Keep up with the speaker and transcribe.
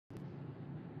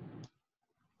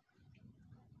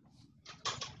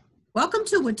Welcome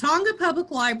to Watonga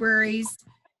Public Library's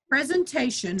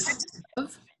presentation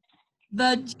of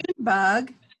the June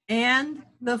bug and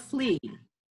the flea,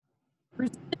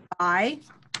 presented by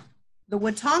the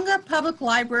Watonga Public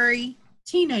Library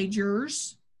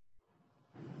teenagers,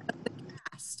 the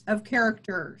cast of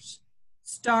characters,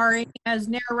 starring as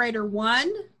narrator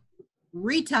 1,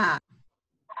 Rita,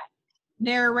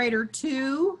 narrator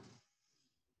 2,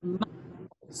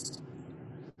 Miles,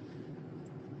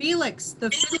 Felix the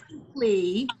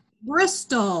Flea,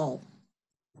 Bristol,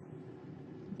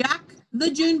 Jack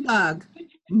the June bug,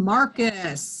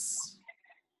 Marcus,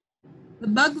 the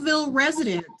Bugville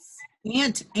residents,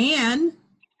 Aunt Anne,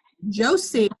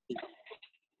 Josie,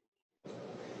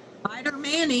 Spider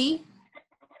Manny,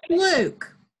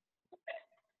 Luke,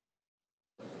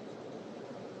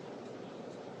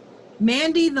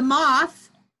 Mandy the Moth,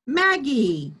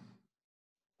 Maggie,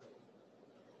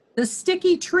 the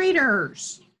Sticky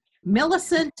Treaters,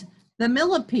 Millicent the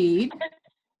Millipede,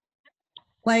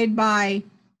 played by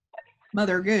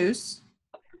Mother Goose,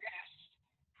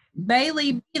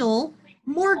 Bailey Beetle,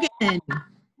 Morgan,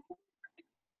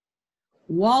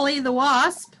 Wally the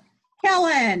Wasp,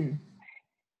 Kellen,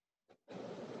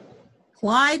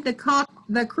 Clyde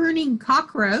the crooning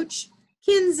cockroach,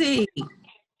 Kinsey,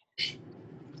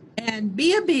 and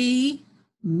Bea Bee,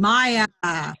 Maya.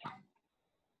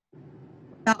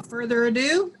 Without further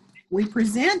ado, we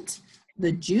present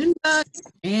the June bug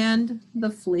and the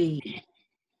flea.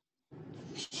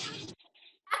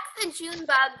 Jack the June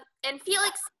bug and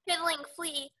Felix Fiddling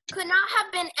Flea could not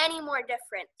have been any more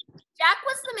different. Jack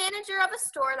was the manager of a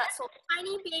store that sold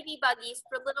tiny baby buggies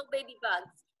for little baby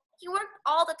bugs. He worked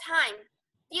all the time.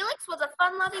 Felix was a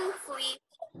fun-loving flea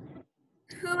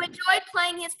who enjoyed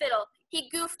playing his fiddle. He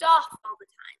goofed off all the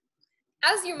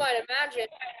time. As you might imagine,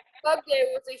 Bug Day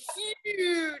was a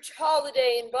huge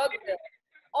holiday in Bugville.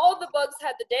 All the bugs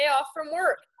had the day off from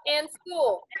work and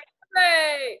school.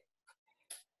 Hooray!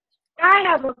 I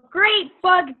have a great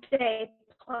bug day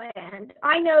planned.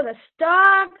 I know this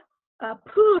dog, a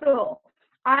poodle.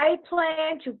 I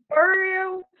plan to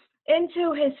burrow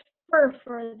into his fur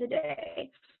for the day.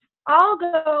 I'll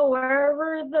go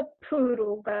wherever the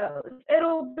poodle goes.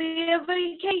 It'll be a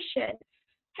vacation.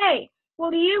 Hey,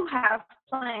 what do you have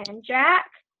planned, Jack?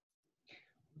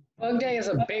 Bug day is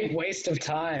a big waste of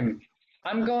time.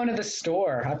 I'm going to the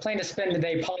store. I plan to spend the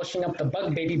day polishing up the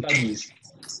bug baby buggies.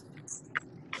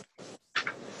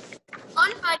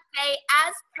 On Bug Day,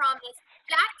 as promised,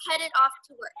 Jack headed off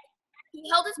to work. He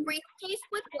held his briefcase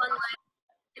with one leg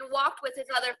and walked with his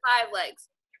other 5 legs.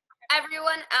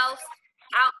 Everyone else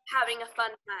out having a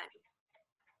fun time.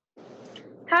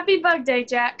 Happy Bug Day,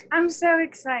 Jack. I'm so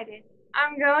excited.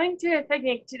 I'm going to a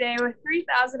picnic today with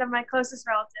 3,000 of my closest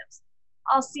relatives.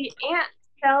 I'll see Aunt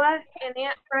Stella and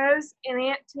Aunt Rose and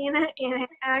Aunt Tina and Aunt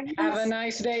Agnes. Have a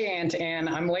nice day, Aunt Anne.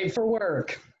 I'm late for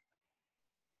work.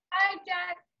 Hi,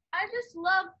 Jack. I just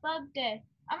love Bug Day.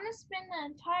 I'm going to spend the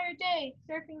entire day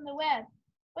surfing the web.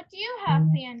 What do you have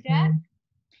planned, Jack?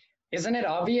 Isn't it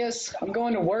obvious? I'm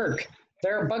going to work.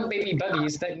 There are bug baby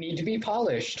buggies that need to be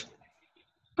polished.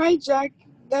 Hi, Jack.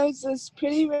 There's this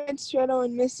pretty red sweater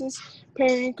in Mrs.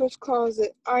 Periwinkle's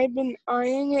closet. I've been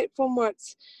eyeing it for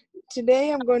months.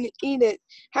 Today I'm going to eat it.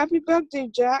 Happy Bug Day,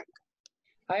 Jack.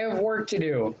 I have work to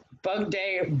do. Bug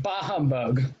day, bah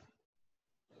humbug.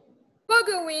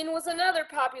 Bugoween was another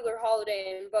popular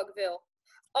holiday in Bugville.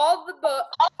 All the bugs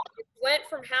went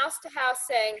from house to house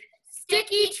saying,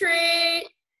 "Sticky treat!"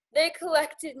 They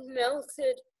collected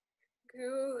melted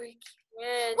gooey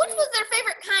candy. Which was their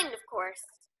favorite kind, of course.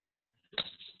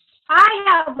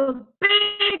 I have a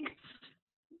big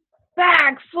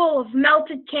bag full of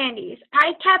melted candies.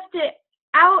 I kept it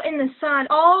out in the sun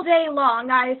all day long.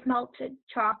 I've melted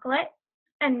chocolate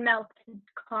and melted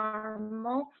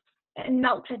caramel and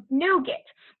melted nougat.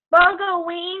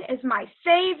 Bugoween is my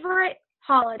favorite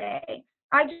holiday.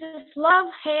 I just love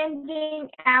handing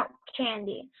out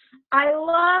candy. I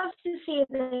love to see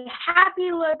the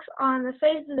happy looks on the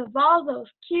faces of all those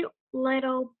cute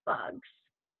little bugs.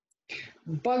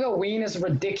 Bugoween is a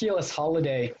ridiculous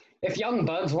holiday. If young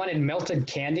bugs wanted melted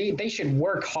candy, they should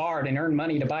work hard and earn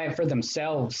money to buy it for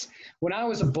themselves. When I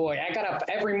was a boy, I got up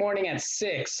every morning at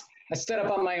 6. I stood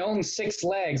up on my own 6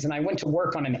 legs and I went to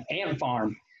work on an ant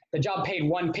farm. The job paid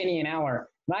 1 penny an hour,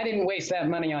 and I didn't waste that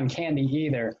money on candy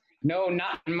either. No,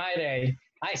 not in my day.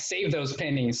 I saved those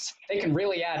pennies. They can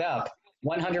really add up.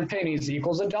 100 pennies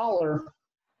equals $1.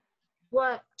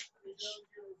 What?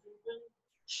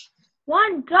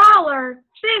 $1?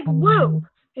 Big whoop.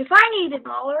 If I need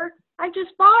 $1, I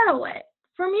just borrow it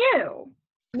from you.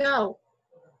 No.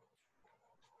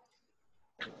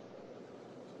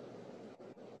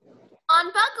 On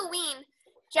Bugoween,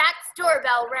 Jack's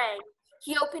doorbell rang.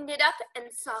 He opened it up and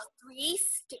saw 3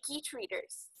 sticky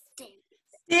treaters.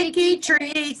 Sticky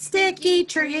treat, sticky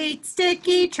treat,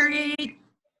 sticky treat.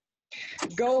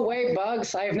 Go away,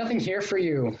 Bugs. I have nothing here for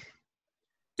you.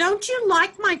 Don't you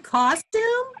like my costume?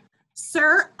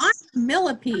 Sir, I'm a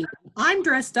millipede. I'm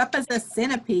dressed up as a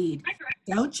centipede.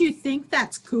 Don't you think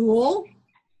that's cool?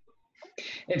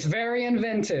 It's very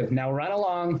inventive. Now run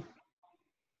along.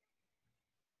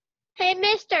 Hey,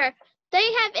 mister, do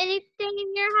you have anything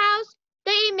in your house?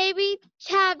 Do you maybe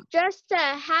have just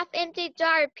a half-empty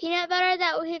jar of peanut butter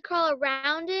that we could crawl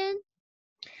around in?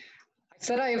 I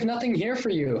said I have nothing here for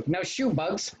you. Now shoo,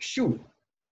 Bugs, shoo.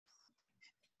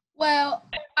 Well,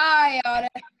 I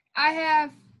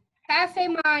have half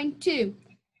a mind too.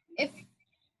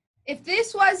 If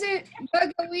this wasn't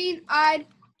Bugoween,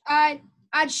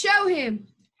 I'd show him.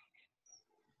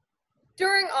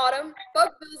 During autumn,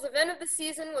 Bugville's event of the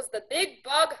season was the Big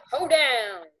Bug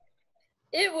Hoedown.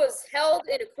 It was held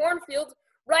in a cornfield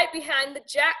right behind the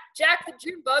Jack the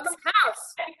June Bug's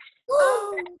house.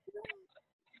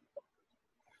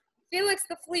 Felix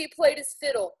the Flea played his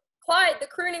fiddle. Clyde the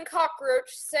crooning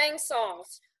cockroach sang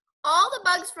songs. All the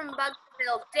bugs from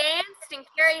Bugville danced and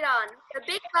carried on. The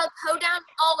Big Bug Hoedown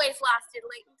always lasted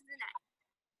late into the night.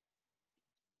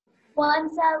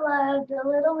 Once I loved a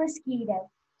little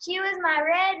mosquito. She was my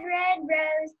red, red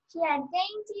rose. She had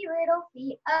dainty little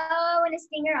feet, oh, and a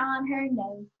stinger on her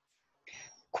nose.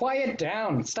 Quiet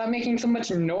down. Stop making so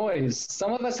much noise.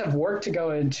 Some of us have work to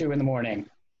go into in the morning.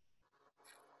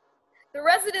 The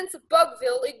residents of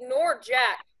Bugville ignored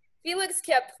Jack. Felix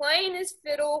kept playing his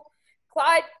fiddle.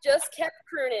 Clyde just kept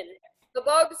crooning. The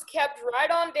bugs kept right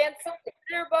on dancing the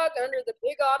jitterbug under the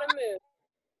big autumn moon.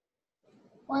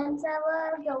 Once I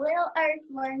loved a little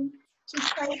earthworm. She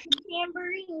played the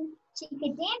tambourine. She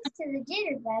could dance to the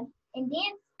jitterbug and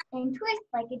dance and twist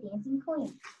like a dancing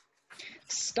queen.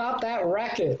 Stop that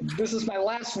racket. This is my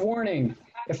last warning.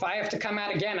 If I have to come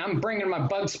out again, I'm bringing my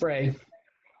bug spray.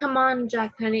 Come on,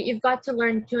 Jack, honey. You've got to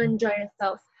learn to enjoy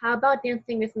yourself. How about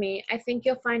dancing with me? I think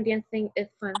you'll find dancing is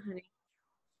fun, honey.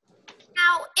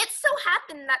 Now, it so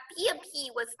happened that Bea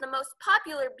Bee was the most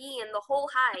popular bee in the whole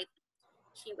hive.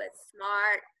 She was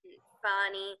smart and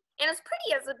funny and as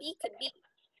pretty as a bee could be.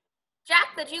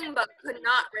 Jack the June Bug could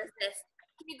not resist.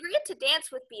 He agreed to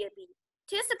dance with Bea Bee.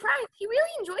 To his surprise, he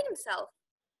really enjoyed himself.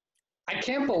 I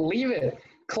can't believe it.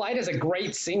 Clyde is a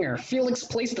great singer. Felix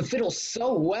plays the fiddle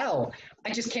so well.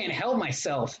 I just can't help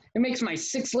myself. It makes my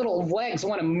 6 little legs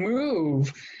want to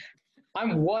move.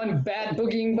 I'm one bad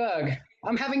boogieing bug.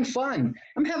 I'm having fun.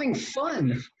 I'm having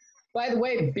fun. By the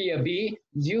way, Bea Bee,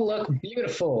 you look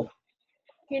beautiful.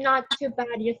 You're not too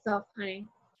bad yourself, honey.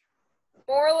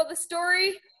 Moral of the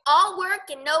story? All work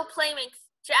and no play makes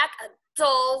Jack a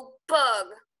dull bug.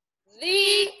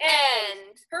 The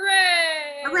end.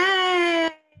 Hooray!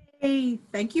 Hooray!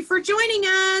 Thank you for joining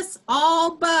us.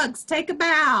 All bugs, take a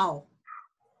bow.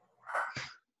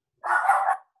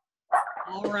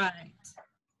 All right.